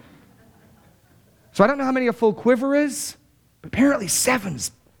 So I don't know how many a full quiver is, but apparently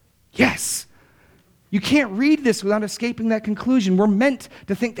 7's yes. You can't read this without escaping that conclusion. We're meant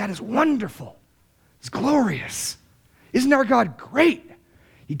to think that is wonderful. It's glorious. Isn't our God great?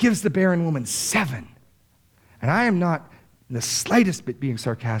 He gives the barren woman 7. And I am not in the slightest bit being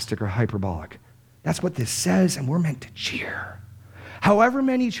sarcastic or hyperbolic. That's what this says, and we're meant to cheer. However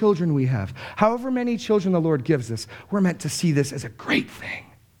many children we have, however many children the Lord gives us, we're meant to see this as a great thing.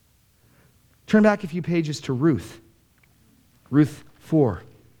 Turn back a few pages to Ruth. Ruth 4.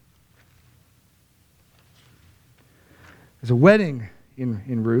 There's a wedding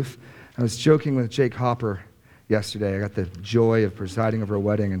in Ruth. I was joking with Jake Hopper yesterday. I got the joy of presiding over a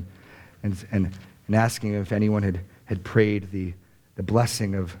wedding and asking if anyone had prayed the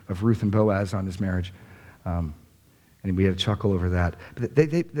blessing of Ruth and Boaz on his marriage. And we had a chuckle over that. But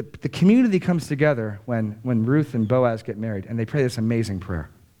the community comes together when Ruth and Boaz get married, and they pray this amazing prayer.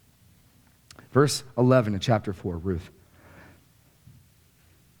 Verse 11 of chapter 4, Ruth.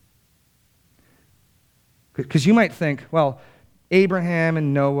 Because you might think, well, Abraham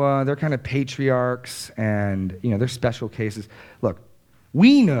and Noah, they're kind of patriarchs, and they're special cases. Look,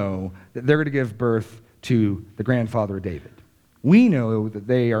 we know that they're going to give birth to the grandfather of David. We know that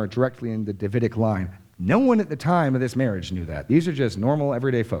they are directly in the Davidic line. No one at the time of this marriage knew that. These are just normal,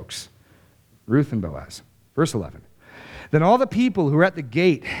 everyday folks. Ruth and Boaz. Verse 11. Then all the people who were at the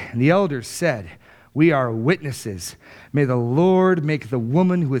gate and the elders said, we are witnesses. May the Lord make the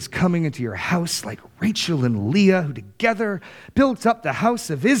woman who is coming into your house like Rachel and Leah, who together built up the house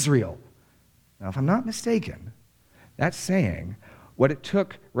of Israel. Now, if I'm not mistaken, that's saying what it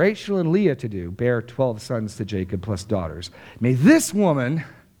took Rachel and Leah to do, bear 12 sons to Jacob plus daughters. May this woman,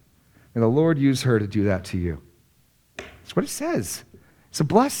 may the Lord use her to do that to you. That's what it says. It's a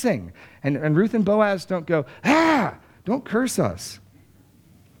blessing. And Ruth and Boaz don't go, don't curse us.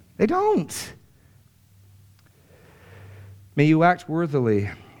 They don't. May you act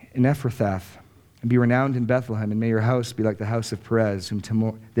worthily in Ephrathah and be renowned in Bethlehem, and may your house be like the house of Perez, whom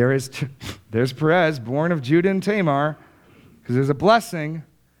there's Perez, born of Judah and Tamar, because there's a blessing.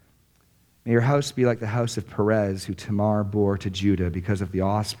 May your house be like the house of Perez, who Tamar bore to Judah, because of the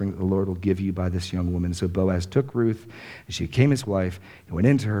offspring that the Lord will give you by this young woman. So Boaz took Ruth, and she became his wife, and went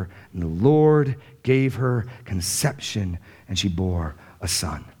into her, and the Lord gave her conception, and she bore a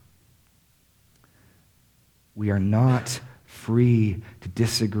son. We are not free to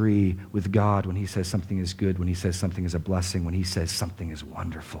disagree with God when he says something is good, when he says something is a blessing, when he says something is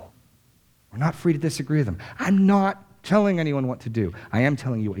wonderful. We're not free to disagree with him. I'm not telling anyone what to do. I am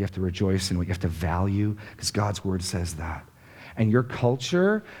telling you what you have to rejoice in, what you have to value, because God's word says that. And your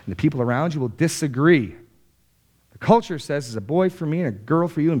culture and the people around you will disagree. The culture says, there's a boy for me and a girl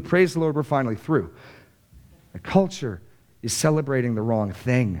for you, and praise the Lord, we're finally through. The culture is celebrating the wrong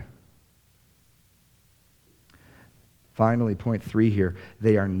thing. Finally, point 3 here,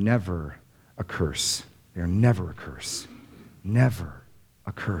 they are never a curse. They are never a curse. Never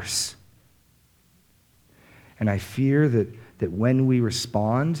a curse. And I fear that when we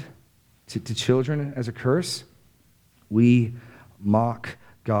respond to children as a curse, we mock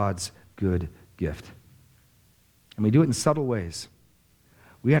God's good gift. And we do it in subtle ways.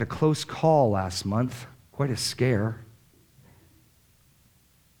 We had a close call last month, quite a scare.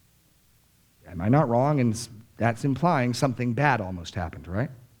 Am I not wrong? And that's implying something bad almost happened,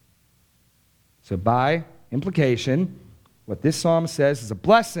 right? So by implication, what this psalm says is a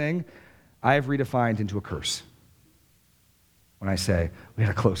blessing I have redefined into a curse. When I say, we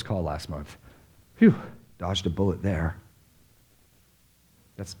had a close call last month. Phew, dodged a bullet there.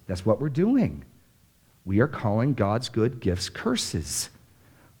 That's what we're doing. We are calling God's good gifts curses.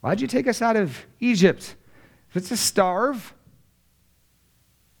 Why'd you take us out of Egypt? If it's to starve?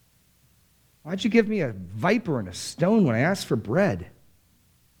 Why'd you give me a viper and a stone when I asked for bread?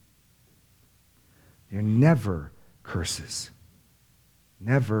 They're never curses.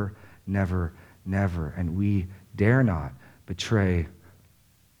 Never, never, never. And we dare not betray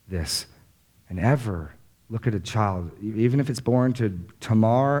this and ever look at a child, even if it's born to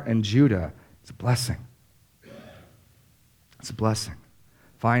Tamar and Judah, it's a blessing. It's a blessing.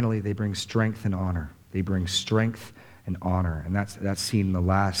 Finally, they bring strength and honor. They bring strength and honor. And that's seen in the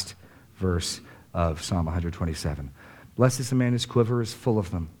last verse of Psalm 127. Blessed is the man whose quiver is full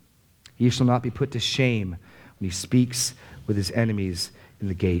of them. He shall not be put to shame when he speaks with his enemies in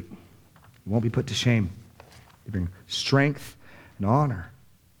the gate. He won't be put to shame. They bring strength and honor,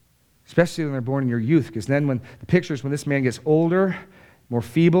 especially when they're born in your youth, because then when the pictures, when this man gets older, more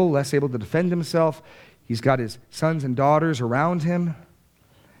feeble, less able to defend himself, he's got his sons and daughters around him.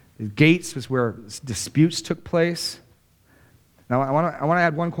 The gates was where disputes took place. Now, I want to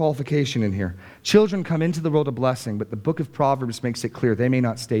add one qualification in here. Children come into the world a blessing, but the book of Proverbs makes it clear they may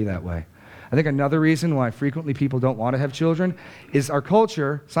not stay that way. I think another reason why frequently people don't want to have children is our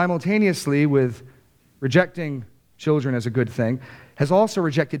culture, simultaneously with rejecting children as a good thing, has also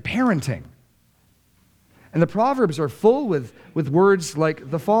rejected parenting. And the Proverbs are full with words like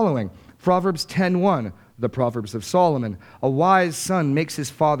the following. Proverbs 10:1, the Proverbs of Solomon. A wise son makes his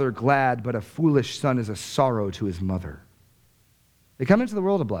father glad, but a foolish son is a sorrow to his mother. They come into the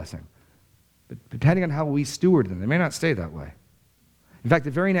world a blessing, but depending on how we steward them, they may not stay that way. In fact,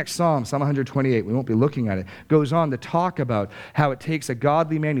 the very next psalm, Psalm 128, we won't be looking at it, goes on to talk about how it takes a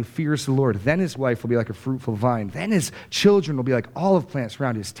godly man who fears the Lord. Then his wife will be like a fruitful vine. Then his children will be like olive plants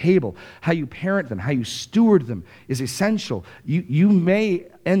around his table. How you parent them, how you steward them is essential. You may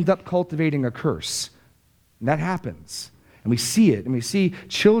end up cultivating a curse. And that happens. And we see it. And we see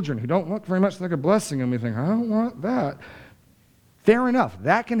children who don't look very much like a blessing, and we think, I don't want that. Fair enough.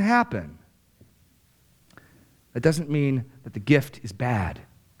 That can happen. That doesn't mean that the gift is bad.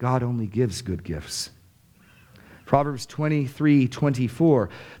 God only gives good gifts. Proverbs 23:24.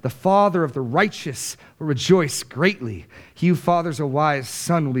 The father of the righteous will rejoice greatly. He who fathers a wise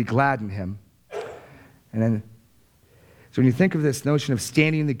son will be glad in him. And then, so when you think of this notion of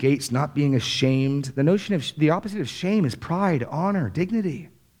standing in the gates, not being ashamed, the notion of the opposite of shame is pride, honor, dignity.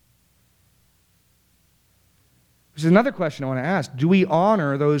 There's another question I want to ask. Do we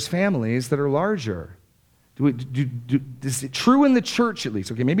honor those families that are larger? Is it true in the church at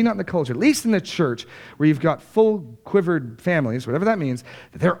least? Okay, maybe not in the culture, at least in the church where you've got full quivered families, whatever that means,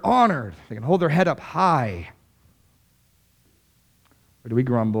 that they're honored. They can hold their head up high. Or do we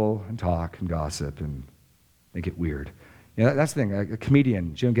grumble and talk and gossip and make it weird? That's the thing. A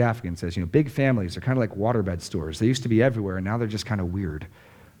comedian, Jim Gaffigan, says, big families are kind of like waterbed stores. They used to be everywhere, and now they're just kind of weird.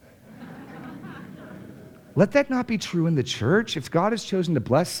 Let that not be true in the church. If God has chosen to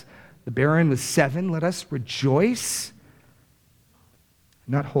bless the barren with 7, let us rejoice,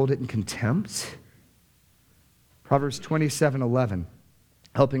 not hold it in contempt. Proverbs 27:11,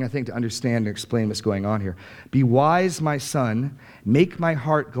 helping, I think, to understand and explain what's going on here. Be wise, my son, make my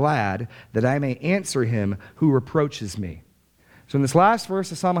heart glad, that I may answer him who reproaches me. So in this last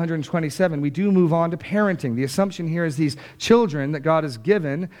verse of Psalm 127, we do move on to parenting. The assumption here is these children that God has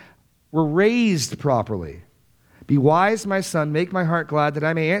given were raised properly. Be wise, my son, make my heart glad, that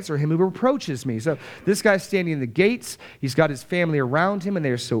I may answer him who reproaches me. So this guy's standing in the gates. He's got his family around him, and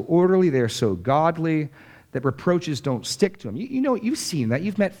they are so orderly, they are so godly, that reproaches don't stick to him. You've seen that.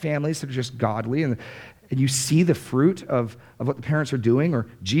 You've met families that are just godly, and you see the fruit of what the parents are doing. Or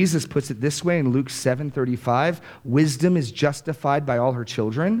Jesus puts it this way in Luke 7:35, wisdom is justified by all her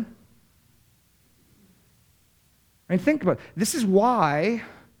children. And think about it. This is why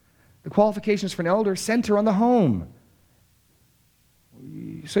the qualifications for an elder center on the home.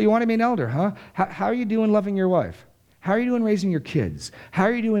 So you want to be an elder, huh? How are you doing loving your wife? How are you doing raising your kids? How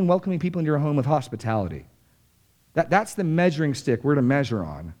are you doing welcoming people into your home with hospitality? That's the measuring stick we're to measure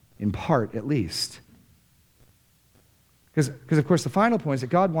on, in part at least. Because of course, the final point is that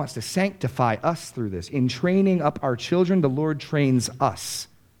God wants to sanctify us through this. In training up our children, the Lord trains us.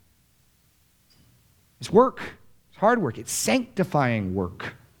 It's work. hard work. It's sanctifying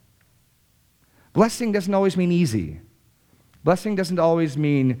work. Blessing doesn't always mean easy. Blessing doesn't always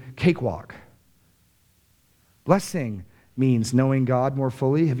mean cakewalk. Blessing means knowing God more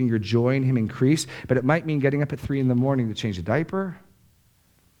fully, having your joy in him increase, but it might mean getting up at 3 a.m. to change a diaper.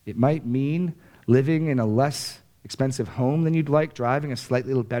 It might mean living in a less expensive home than you'd like, driving a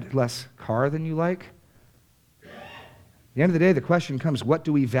slightly less car than you like. At the end of the day, the question comes, what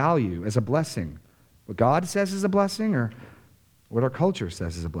do we value as a blessing? What God says is a blessing, or what our culture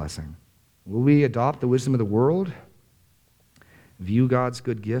says is a blessing? Will we adopt the wisdom of the world? View God's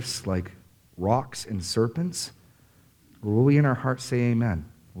good gifts like rocks and serpents? Or will we in our hearts say amen?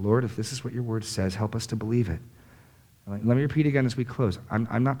 Lord, if this is what your word says, help us to believe it. Let me repeat again as we close.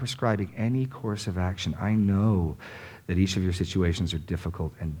 I'm not prescribing any course of action. I know that each of your situations are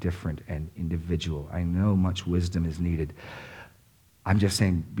difficult and different and individual. I know much wisdom is needed. I'm just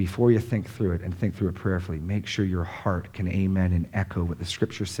saying, before you think through it and think through it prayerfully, make sure your heart can amen and echo what the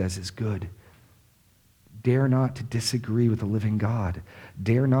Scripture says is good. Dare not to disagree with the living God.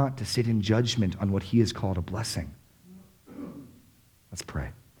 Dare not to sit in judgment on what he has called a blessing. Let's pray.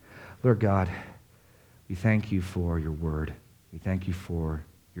 Lord God, we thank you for your word. We thank you for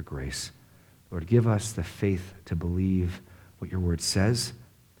your grace. Lord, give us the faith to believe what your word says.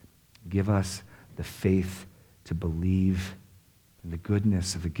 Give us the faith to believe in the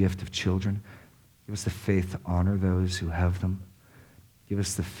goodness of the gift of children. Give us the faith to honor those who have them. Give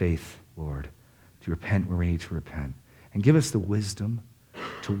us the faith, Lord, to repent where we need to repent. And give us the wisdom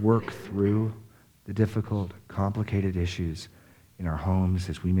to work through the difficult, complicated issues in our homes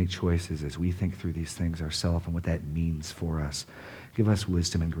as we make choices, as we think through these things ourselves and what that means for us. Give us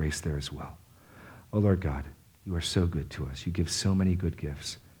wisdom and grace there as well. Oh, Lord God, you are so good to us. You give so many good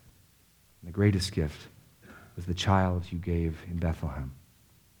gifts. And the greatest gift was the child you gave in Bethlehem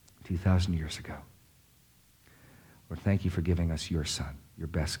 2,000 years ago. Lord, thank you for giving us your son, your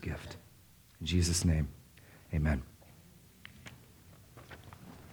best gift. In Jesus' name, amen.